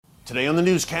Today on the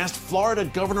newscast, Florida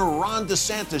Governor Ron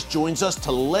DeSantis joins us to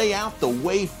lay out the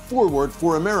way forward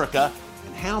for America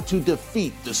and how to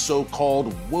defeat the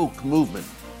so-called woke movement.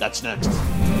 That's next.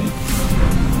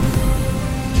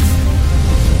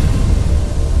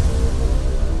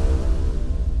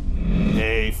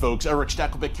 Hey folks, Eric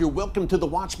Stakelbeck here. Welcome to the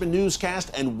Watchman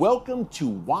Newscast and welcome to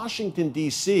Washington,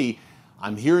 D.C.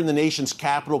 I'm here in the nation's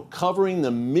capital covering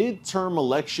the midterm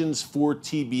elections for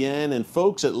TBN. And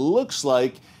folks, it looks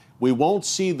like we won't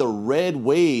see the red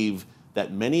wave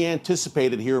that many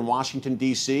anticipated here in Washington,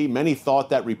 D.C. Many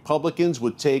thought that Republicans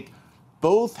would take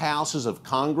both houses of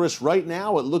Congress. Right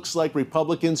now, it looks like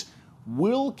Republicans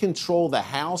will control the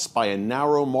House by a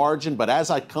narrow margin. But as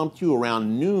I come to you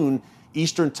around noon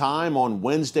Eastern time on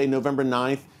Wednesday, November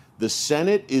 9th, the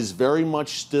Senate is very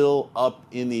much still up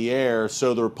in the air.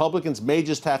 So the Republicans may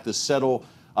just have to settle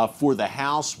for the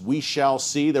House. We shall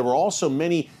see. There were also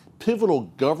many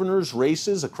pivotal governors'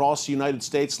 races across the United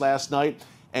States last night,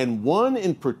 and one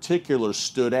in particular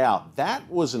stood out. That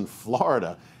was in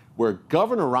Florida, where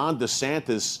Governor Ron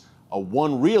DeSantis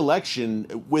won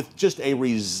re-election with just a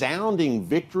resounding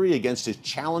victory against his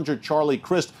challenger, Charlie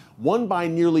Crist, won by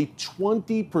nearly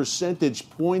 20 percentage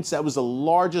points. That was the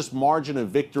largest margin of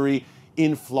victory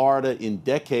in Florida in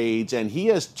decades, and he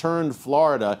has turned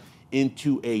Florida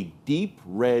into a deep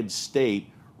red state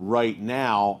right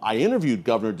now. I interviewed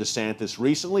Governor DeSantis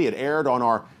recently. It aired on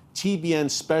our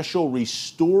TBN special,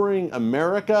 Restoring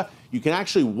America. You can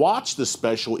actually watch the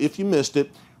special if you missed it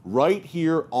right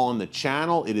here on the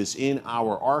channel. It is in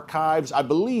our archives, I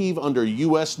believe, under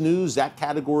U.S. News, that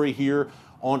category here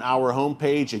on our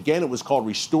homepage. Again, it was called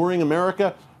Restoring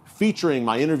America, featuring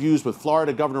my interviews with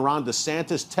Florida Governor Ron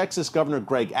DeSantis, Texas Governor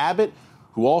Greg Abbott,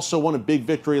 who also won a big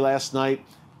victory last night,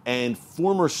 and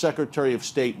former Secretary of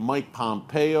State Mike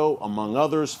Pompeo, among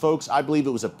others. Folks, I believe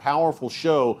it was a powerful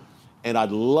show, and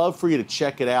I'd love for you to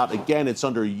check it out. Again, it's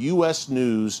under U.S.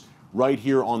 News right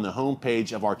here on the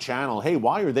homepage of our channel. Hey,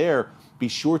 while you're there, be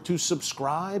sure to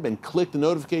subscribe and click the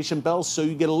notification bell so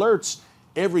you get alerts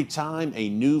every time a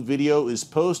new video is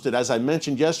posted. As I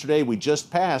mentioned yesterday, we just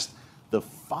passed the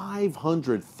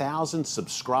 500,000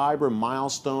 subscriber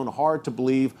milestone. Hard to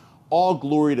believe. All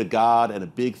glory to God, and a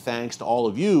big thanks to all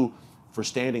of you for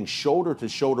standing shoulder to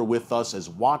shoulder with us as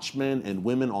watchmen and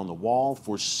women on the wall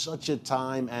for such a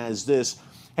time as this.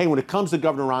 Hey, when it comes to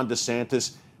Governor Ron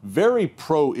DeSantis, very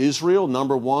pro-Israel.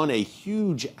 Number one, a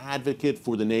huge advocate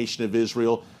for the nation of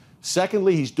Israel.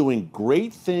 Secondly, he's doing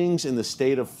great things in the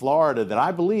state of Florida that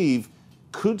I believe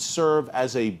could serve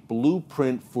as a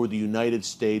blueprint for the United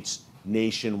States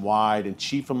nationwide. And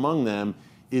chief among them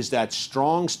is that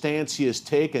strong stance he is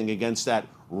taking against that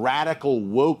radical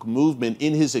woke movement.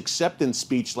 In his acceptance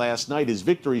speech last night, his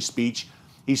victory speech,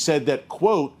 he said that,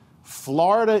 quote,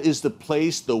 Florida is the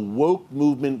place the woke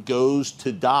movement goes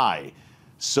to die.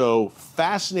 So,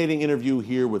 fascinating interview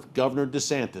here with Governor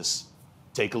DeSantis.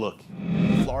 Take a look.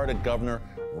 Florida Governor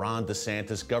Ron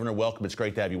DeSantis. Governor, welcome. It's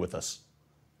great to have you with us.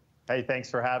 Hey, thanks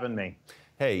for having me.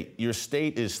 Hey, your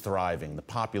state is thriving. The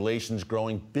population's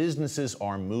growing. Businesses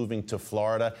are moving to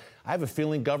Florida. I have a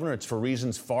feeling, Governor, it's for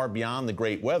reasons far beyond the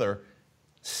great weather.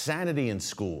 Sanity in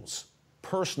schools,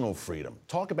 personal freedom.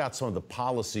 Talk about some of the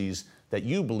policies that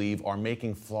you believe are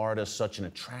making Florida such an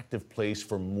attractive place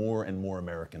for more and more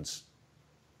Americans.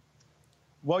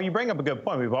 Well, you bring up a good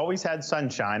point. We've always had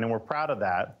sunshine, and we're proud of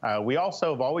that. We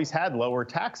also have always had lower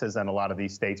taxes than a lot of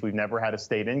these states. We've never had a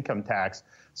state income tax.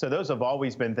 So those have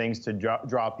always been things to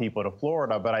draw people to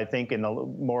Florida. But I think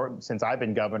since I've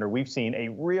been governor, we've seen a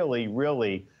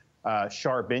really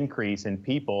sharp increase in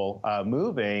people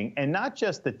moving, and not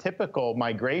just the typical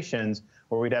migrations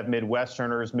where we'd have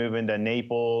Midwesterners moving to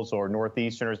Naples or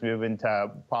Northeasterners moving to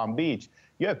Palm Beach.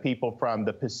 You have people from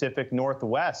the Pacific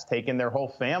Northwest taking their whole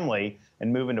family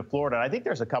and moving to Florida. And I think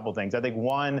there's a couple things. I think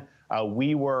one,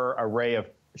 we were a ray of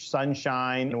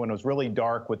sunshine when it was really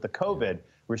dark with the COVID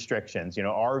restrictions. You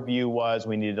know, our view was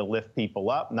we needed to lift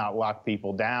people up, not lock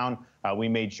people down. We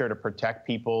made sure to protect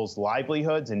people's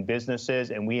livelihoods and businesses,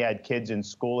 and we had kids in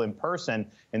school in person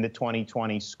in the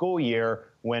 2020 school year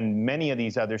when many of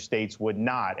these other states would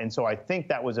not. And so I think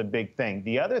that was a big thing.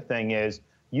 The other thing is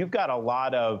you've got a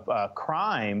lot of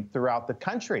crime throughout the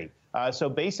country. So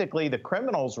basically, the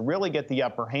criminals really get the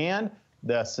upper hand.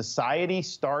 The society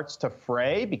starts to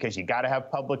fray because you got to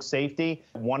have public safety.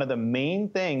 One of the main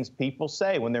things people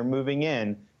say when they're moving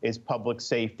in is public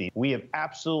safety. We have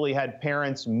absolutely had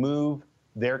parents move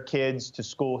their kids to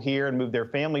school here and move their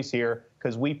families here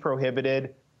because we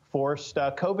prohibited forced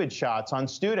COVID shots on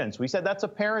students. We said that's a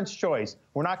parent's choice.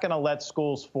 We're not going to let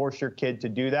schools force your kid to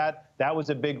do that. That was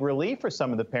a big relief for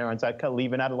some of the parents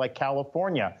leaving out of like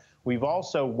California. We've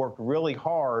also worked really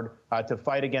hard to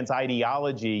fight against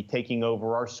ideology taking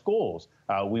over our schools.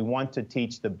 We want to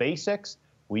teach the basics.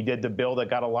 We did the bill that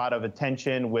got a lot of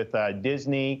attention with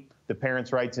Disney, the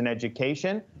Parents' Rights in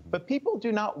Education. But people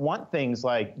do not want things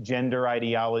like gender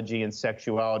ideology and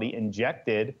sexuality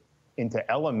injected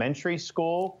into elementary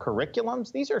school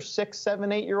curriculums. These are 6, 7,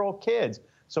 8-year-old kids.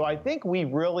 So I think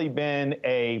we've really been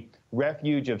a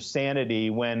refuge of sanity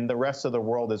when the rest of the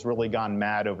world has really gone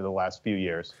mad over the last few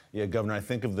years. Yeah, Governor, I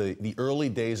think of the early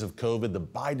days of COVID, the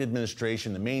Biden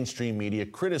administration, the mainstream media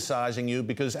criticizing you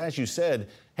because, as you said,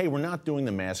 hey, we're not doing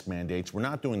the mask mandates, we're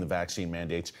not doing the vaccine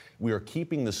mandates, we are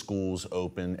keeping the schools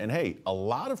open. And hey, a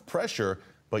lot of pressure,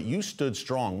 but you stood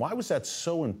strong. Why was that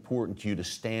so important to you to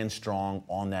stand strong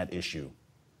on that issue?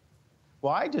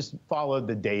 Well, I just followed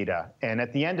the data. And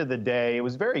at the end of the day, it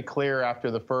was very clear after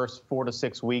the first 4 to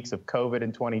 6 weeks of COVID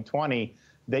in 2020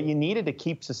 that you needed to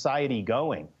keep society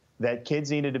going, that kids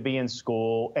needed to be in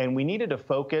school, and we needed to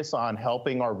focus on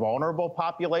helping our vulnerable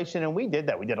population. And we did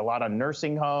that. We did a lot on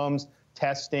nursing homes,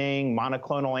 testing,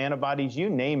 monoclonal antibodies, you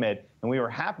name it. And we were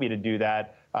happy to do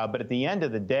that. But at the end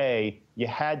of the day, you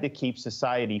had to keep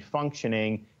society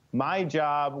functioning. My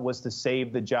job was to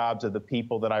save the jobs of the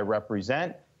people that I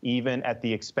represent, even at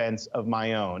the expense of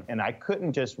my own. And I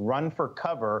couldn't just run for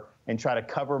cover and try to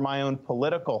cover my own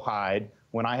political hide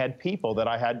when I had people that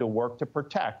I had to work to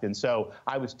protect. And so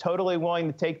I was totally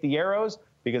willing to take the arrows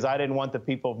because I didn't want the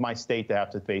people of my state to have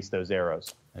to face those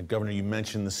arrows. And Governor, you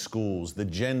mentioned the schools, the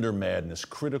gender madness,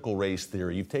 critical race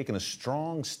theory. You've taken a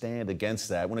strong stand against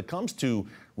that. When it comes to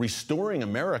restoring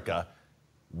America,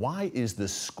 why is the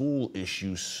school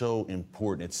issue so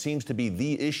important? It seems to be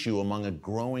the issue among a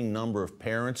growing number of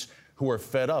parents who are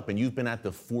fed up, and you've been at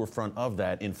the forefront of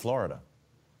that in Florida.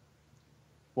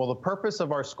 Well, the purpose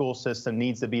of our school system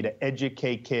needs to be to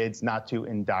educate kids, not to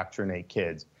indoctrinate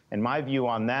kids. And my view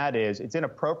on that is it's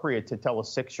inappropriate to tell a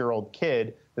 6-year-old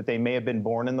kid that they may have been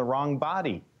born in the wrong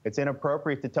body. It's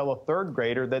inappropriate to tell a 3rd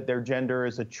grader that their gender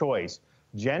is a choice.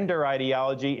 Gender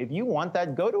ideology, if you want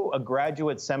that, go to a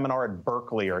graduate seminar at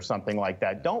Berkeley or something like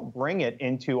that. Don't bring it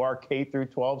into our K through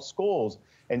 12 schools.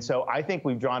 And so I think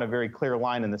we've drawn a very clear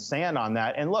line in the sand on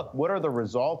that. And look, what are the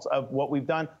results of what we've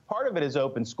done? Part of it is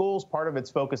open schools. Part of it's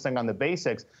focusing on the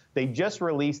basics. They just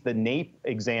released the NAEP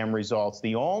exam results,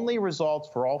 the only results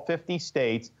for all 50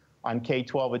 states on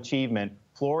K-12 achievement.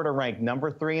 Florida ranked number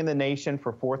 3 in the nation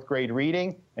for 4th grade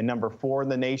reading and number 4 in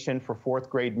the nation for 4th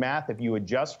grade math. If you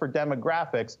adjust for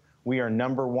demographics, we are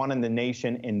number 1 in the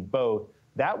nation in both.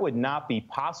 That would not be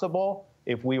possible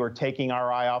if we were taking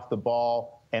our eye off the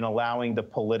ball and allowing the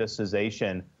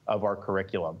politicization of our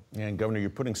curriculum. And Governor, you're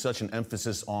putting such an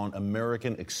emphasis on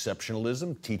American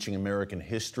exceptionalism, teaching American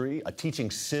history, teaching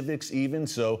civics even.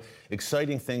 So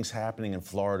exciting things happening in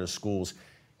Florida schools.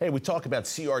 Hey, we talk about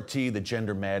CRT, the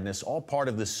gender madness, all part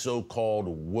of this so-called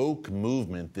woke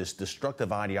movement, this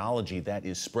destructive ideology that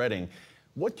is spreading.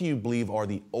 What do you believe are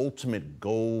the ultimate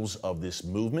goals of this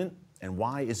movement, and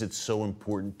why is it so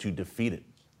important to defeat it?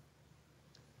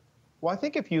 Well, I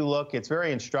think if you look, it's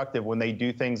very instructive when they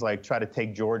do things like try to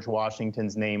take George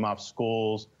Washington's name off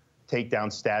schools, take down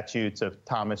statues of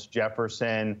Thomas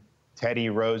Jefferson, Teddy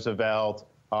Roosevelt,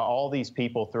 all these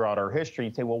people throughout our history.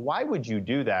 You say, well, why would you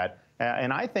do that?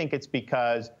 And I think it's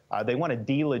because they want to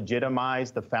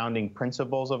delegitimize the founding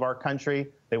principles of our country.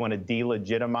 They want to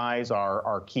delegitimize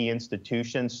our key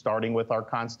institutions, starting with our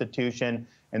Constitution.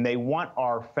 And they want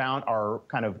our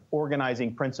kind of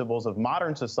organizing principles of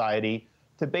modern society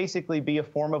to basically be a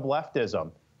form of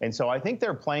leftism. And so I think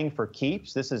they're playing for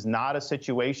keeps. This is not a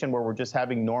situation where we're just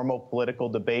having normal political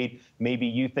debate. Maybe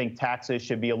you think taxes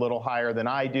should be a little higher than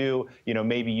I do. You know,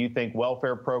 maybe you think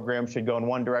welfare programs should go in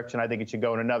one direction. I think it should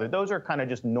go in another. Those are kind of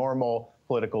just normal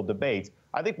political debates.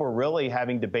 I think we're really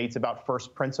having debates about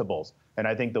first principles. And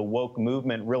I think the woke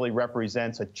movement really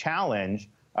represents a challenge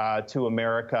to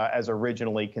America as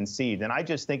originally conceived. And I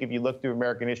just think if you look through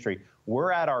American history,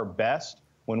 we're at our best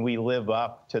when we live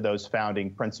up to those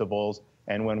founding principles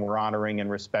and when we're honoring and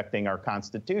respecting our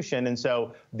Constitution. And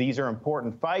so these are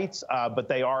important fights, but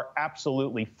they are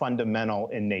absolutely fundamental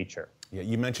in nature. Yeah,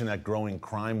 you mentioned that growing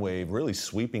crime wave really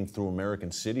sweeping through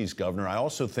American cities, Governor. I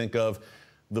also think of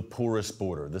the poorest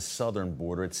border, the southern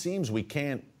border. It seems we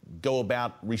can't go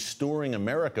about restoring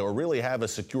America or really have a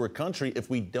secure country if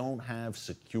we don't have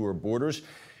secure borders.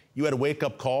 You had a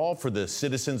wake-up call for the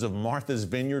citizens of Martha's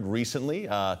Vineyard recently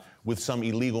with some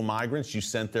illegal migrants you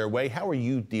sent their way. How are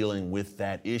you dealing with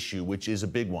that issue, which is a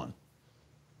big one?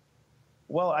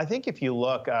 Well, I think if you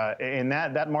look, in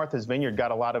that Martha's Vineyard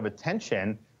got a lot of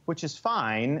attention, which is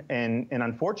fine. And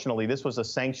unfortunately, this was a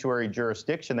sanctuary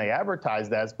jurisdiction they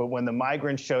advertised as. But when the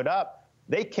migrants showed up,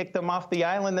 they kicked them off the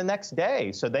island the next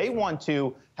day. So they want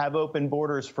to have open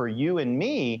borders for you and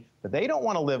me, but they don't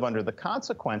want to live under the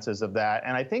consequences of that.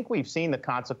 And I think we've seen the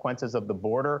consequences of the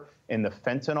border in the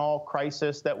fentanyl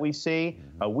crisis that we see.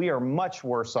 We are much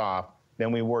worse off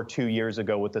than we were 2 years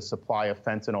ago with the supply of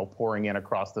fentanyl pouring in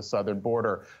across the southern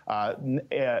border.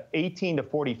 18 to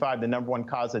 45, the #1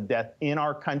 cause of death in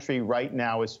our country right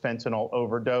now is fentanyl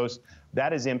overdose.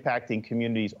 That is impacting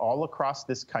communities all across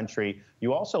this country.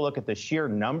 You also look at the sheer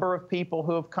number of people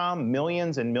who have come,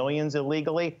 millions and millions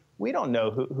illegally. We don't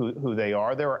know who they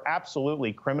are. There are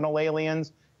absolutely criminal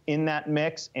aliens in that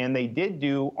mix, and they did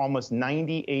do almost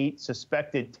 98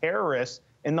 suspected terrorists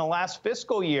in the last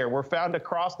fiscal year were found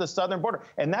across the southern border.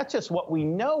 And that's just what we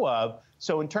know of.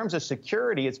 So in terms of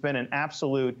security, it's been an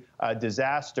absolute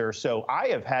disaster. So I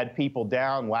have had people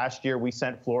down. Last year, we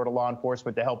sent Florida law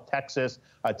enforcement to help Texas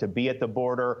to be at the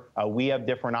border. We have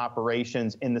different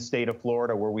operations in the state of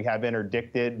Florida where we have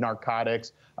interdicted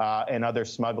narcotics and other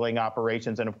smuggling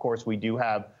operations. And of course, we do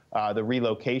have the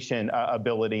relocation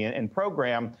ability and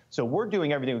program. So we're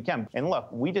doing everything we can. And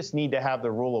look, we just need to have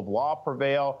the rule of law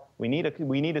prevail. We need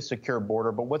a secure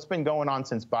border. But what's been going on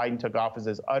since Biden took office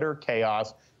is utter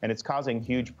chaos, and it's causing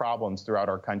huge problems throughout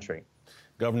our country.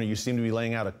 Governor, you seem to be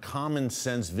laying out a common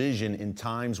sense vision in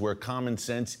times where common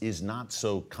sense is not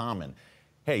so common.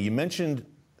 Hey, you mentioned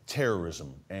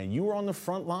terrorism, and you were on the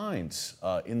front lines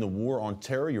in the war on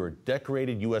terror. You're a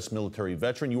decorated U.S. military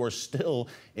veteran. You are still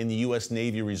in the U.S.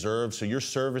 Navy Reserve, so your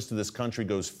service to this country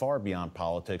goes far beyond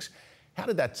politics. How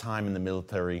did that time in the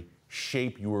military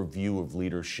shape your view of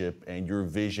leadership and your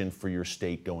vision for your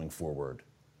state going forward?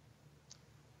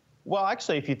 Well,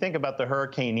 actually, if you think about the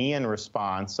Hurricane Ian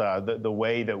response, the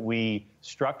way that we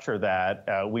structure that,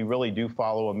 we really do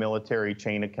follow a military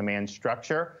chain of command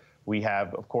structure. We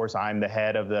have, of course, I'm the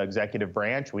head of the executive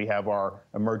branch. We have our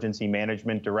emergency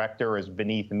management director is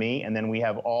beneath me. And then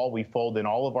we fold in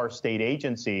all of our state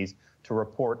agencies to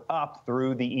report up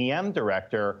through the EM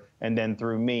director and then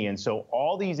through me. And so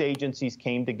all these agencies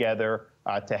came together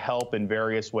to help in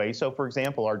various ways. So, for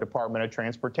example, our Department of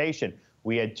Transportation,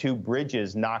 we had 2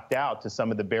 bridges knocked out to some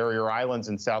of the barrier islands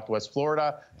in Southwest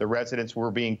Florida. The residents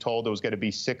were being told it was going to be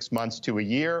 6 months to a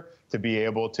year to be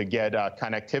able to get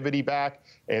connectivity back.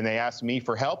 And they asked me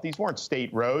for help. These weren't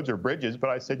state roads or bridges,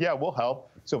 but I said, yeah, we'll help.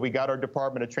 So we got our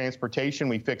Department of Transportation.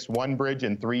 We fixed 1 bridge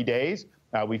in 3 days.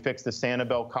 We fixed the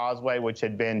Sanibel Causeway, which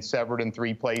had been severed in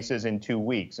 3 places in 2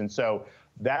 weeks. And so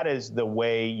that is the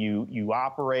way you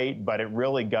operate, but it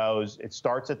really goes, it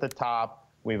starts at the top.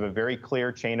 We have a very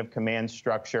clear chain of command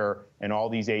structure, and all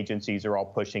these agencies are all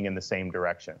pushing in the same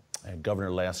direction. And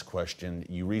Governor, last question.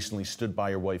 You recently stood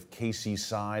by your wife Casey's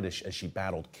side as she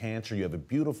battled cancer. You have a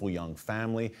beautiful young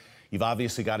family. You've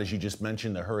obviously got, as you just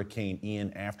mentioned, the Hurricane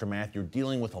Ian aftermath. You're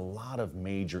dealing with a lot of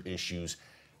major issues.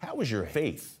 How has your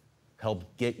faith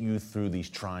helped get you through these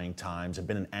trying times and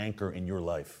been an anchor in your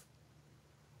life?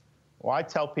 Well, I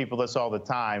tell people this all the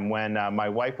time. When my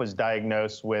wife was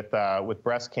diagnosed with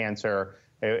breast cancer,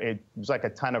 it was like a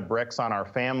ton of bricks on our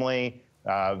family,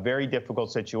 very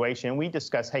difficult situation. We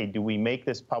discussed, hey, do we make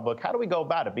this public? How do we go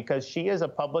about it? Because she is a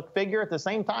public figure. At the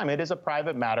same time, it is a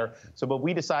private matter. But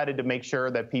we decided to make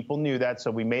sure that people knew that, so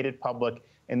we made it public.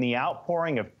 And the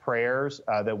outpouring of prayers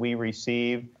that we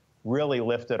received really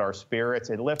lifted our spirits.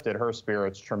 It lifted her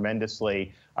spirits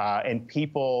tremendously. And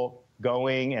people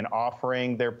going and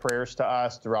offering their prayers to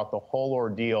us throughout the whole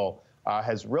ordeal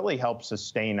has really helped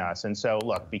sustain us. And so,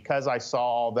 look, because I saw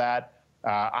all that,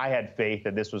 I had faith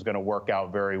that this was going to work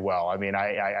out very well. I mean,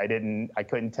 I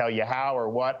couldn't tell you how or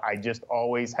what. I just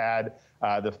always had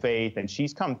the faith, and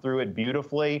she's come through it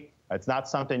beautifully. It's not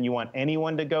something you want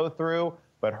anyone to go through,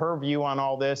 but her view on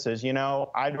all this is, you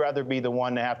know, I'd rather be the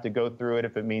one to have to go through it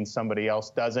if it means somebody else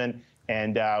doesn't.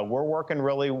 And we're working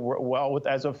really well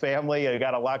as a family. We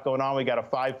got a lot going on. We got a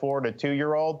 5'4" and a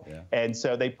 2-year-old. Yeah. And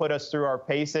so they put us through our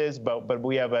paces, but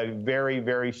we have a very,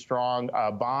 very strong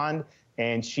bond.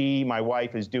 And my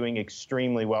wife, is doing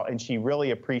extremely well. And she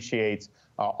really appreciates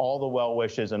all the well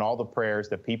wishes and all the prayers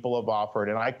that people have offered.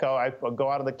 And I go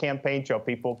out of the campaign trail.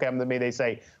 People come to me, they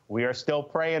say, we are still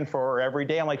praying for her every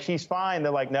day. I'm like, she's fine.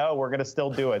 They're like, no, we're going to still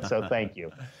do it. So thank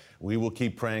you. We will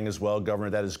keep praying as well,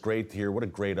 Governor. That is great to hear. What a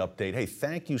great update. Hey,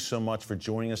 thank you so much for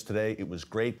joining us today. It was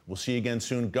great. We'll see you again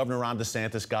soon. Governor Ron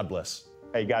DeSantis, God bless.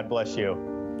 Hey, God bless you.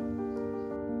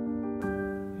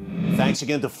 Thanks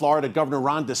again to Florida Governor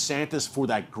Ron DeSantis for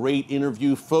that great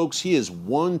interview. Folks, he is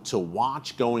one to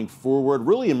watch going forward,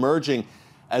 really emerging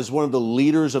as one of the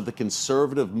leaders of the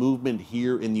conservative movement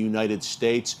here in the United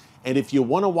States. And if you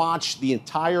want to watch the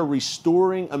entire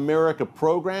Restoring America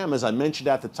program, as I mentioned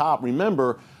at the top,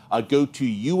 remember, go to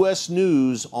U.S.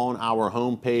 News on our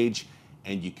homepage,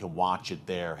 and you can watch it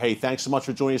there. Hey, thanks so much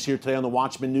for joining us here today on the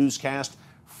Watchman Newscast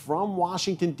from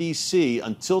Washington, D.C.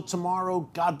 Until tomorrow,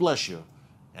 God bless you.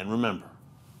 And remember,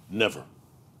 never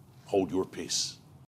hold your peace.